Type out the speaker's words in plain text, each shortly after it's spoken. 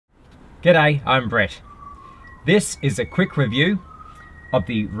G'day, I'm Brett. This is a quick review of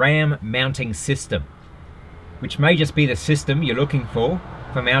the RAM mounting system, which may just be the system you're looking for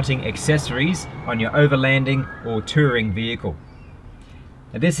mounting accessories on your overlanding or touring vehicle.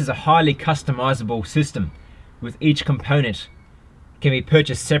 Now, this is a highly customizable system with each component can be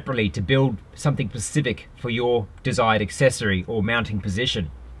purchased separately to build something specific for your desired accessory or mounting position.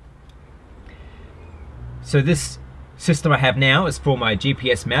 So this system I have now is for my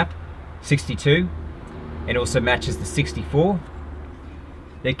GPSMAP62 and also matches the 64.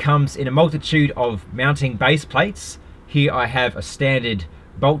 It comes in a multitude of mounting base plates. Here I have a standard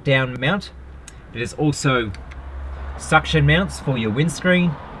bolt down mount. There's also suction mounts for your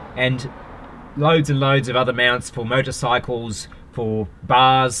windscreen and loads and loads of other mounts for motorcycles, for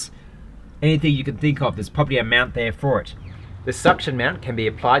bars, anything you can think of. There's probably a mount there for it. The suction mount can be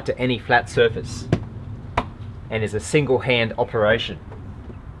applied to any flat surface and is a single hand operation.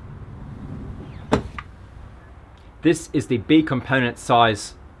 This is the B component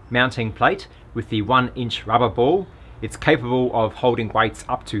size mounting plate with the 1-inch rubber ball. It's capable of holding weights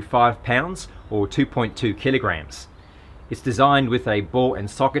up to 5 pounds or 2.2 kilograms. It's designed with a ball and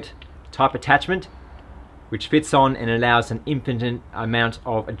socket type attachment which fits on and allows an infinite amount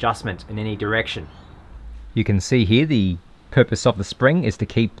of adjustment in any direction. You can see here the purpose of the spring is to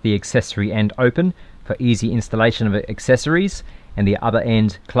keep the accessory end open for easy installation of accessories and the other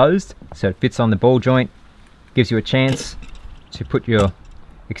end closed, so it fits on the ball joint, gives you a chance to put your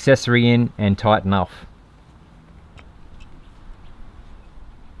accessory in and tighten off.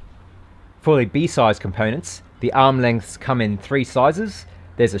 For the B-size components, the arm lengths come in 3 sizes.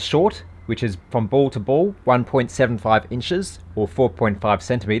 There's a short, which is from ball to ball, 1.75 inches or 4.5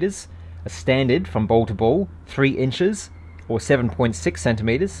 centimeters. A standard from ball to ball, 3 inches or 7.6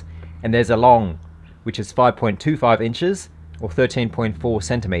 centimeters. And there's a long, which is 5.25 inches or 13.4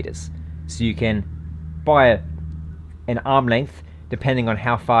 centimeters. So you can buy an arm length depending on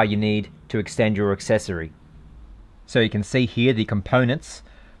how far you need to extend your accessory. So you can see here the components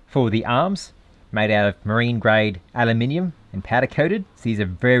for the arms, made out of marine grade aluminium and powder coated. So these are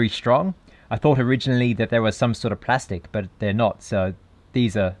very strong. I thought originally that they were some sort of plastic, but they're not. So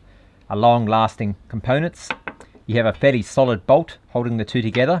these are long lasting components. You have a fairly solid bolt holding the two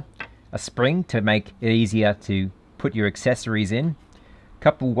together, a spring to make it easier to put your accessories in,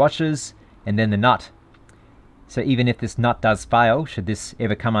 couple washers, and then the nut. So even if this nut does fail, should this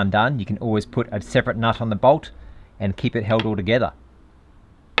ever come undone, you can always put a separate nut on the bolt and keep it held all together.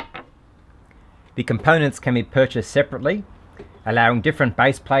 The components can be purchased separately, allowing different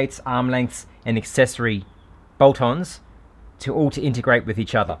base plates, arm lengths, and accessory bolt-ons to integrate with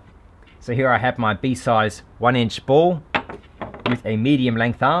each other. So here I have my B-size 1-inch ball with a medium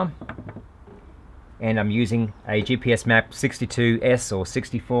length arm, and I'm using a GPSMAP62s or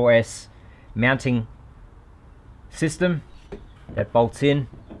 64s mounting system that bolts in,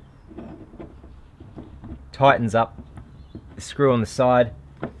 tightens up the screw on the side,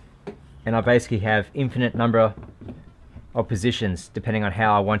 and I basically have infinite number of positions depending on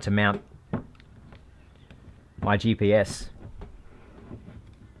how I want to mount my GPS.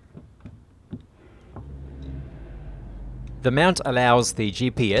 The mount allows the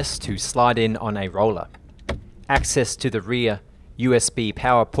GPS to slide in on a roller. Access to the rear USB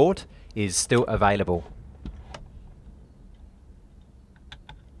power port is still available.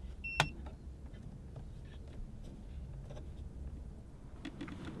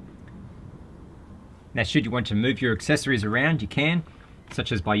 Now, should you want to move your accessories around, you can,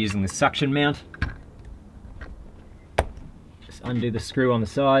 such as by using the suction mount. Just undo the screw on the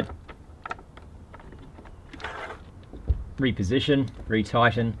side, reposition,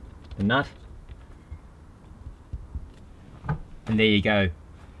 retighten the nut, and there you go.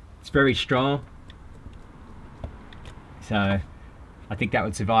 It's very strong, so I think that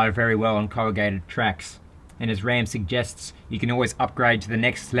would survive very well on corrugated tracks. And as RAM suggests, you can always upgrade to the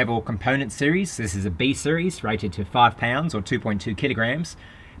next level component series. This is a B series rated to 5 pounds or 2.2 kilograms.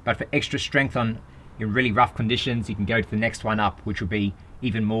 But for extra strength in really rough conditions, you can go to the next one up, which will be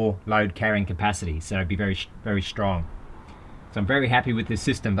even more load carrying capacity. So it'd be very, very strong. So I'm very happy with this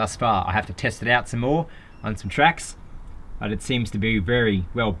system thus far. I have to test it out some more on some tracks, but it seems to be very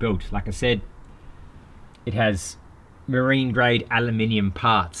well built. Like I said, it has marine grade aluminium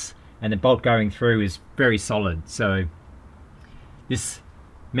parts, and the bolt going through is very solid. So this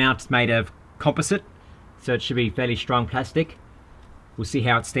mount's made of composite, so it should be fairly strong plastic. We'll see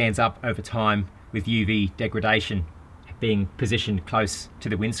how it stands up over time with UV degradation being positioned close to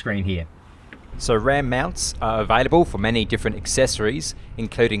the windscreen here. So RAM mounts are available for many different accessories,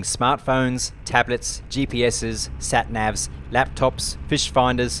 including smartphones, tablets, GPSs, Satnavs, laptops, fish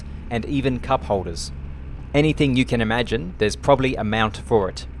finders, and even cup holders. Anything you can imagine, there's probably a mount for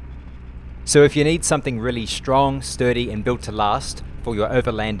it. So if you need something really strong, sturdy and built to last for your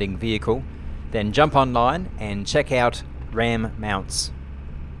overlanding vehicle, then jump online and check out RAM mounts.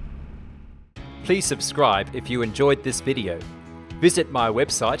 Please subscribe if you enjoyed this video. Visit my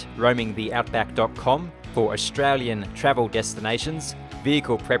website roamingtheoutback.com for Australian travel destinations,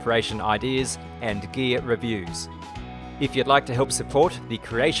 vehicle preparation ideas and gear reviews. If you'd like to help support the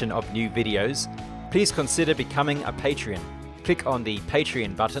creation of new videos, please consider becoming a Patreon. Click on the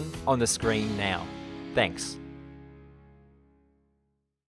Patreon button on the screen now. Thanks.